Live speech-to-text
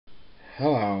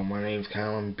Hello, my name's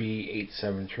Colin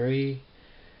B873,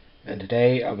 and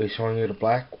today I'll be showing you the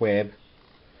Blackweb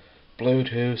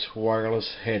Bluetooth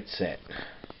wireless headset.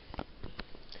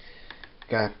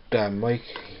 Got the mic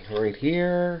right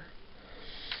here.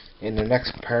 In the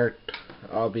next part,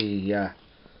 I'll be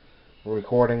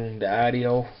recording the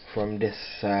audio from this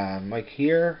mic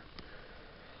here,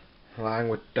 along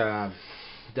with that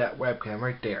webcam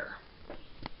right there.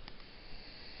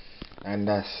 And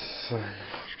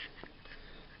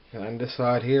on this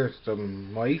side here is the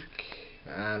mic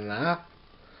and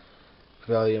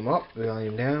volume up,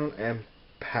 volume down, and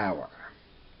power.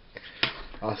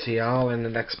 I'll see y'all in the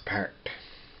next part.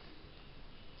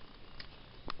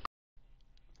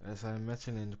 As I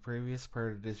mentioned in the previous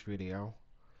part of this video,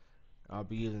 I'll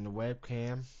be using the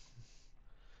webcam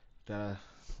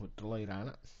with the light on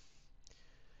it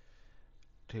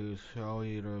to show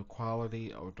you the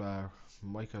quality of the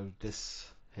mic of this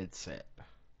headset.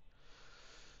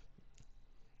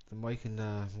 The mic and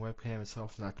the webcam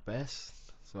itself not the best,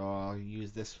 so I'll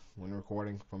use this when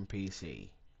recording from PC.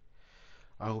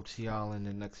 I hope to see y'all in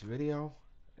the next video.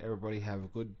 Everybody have a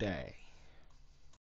good day.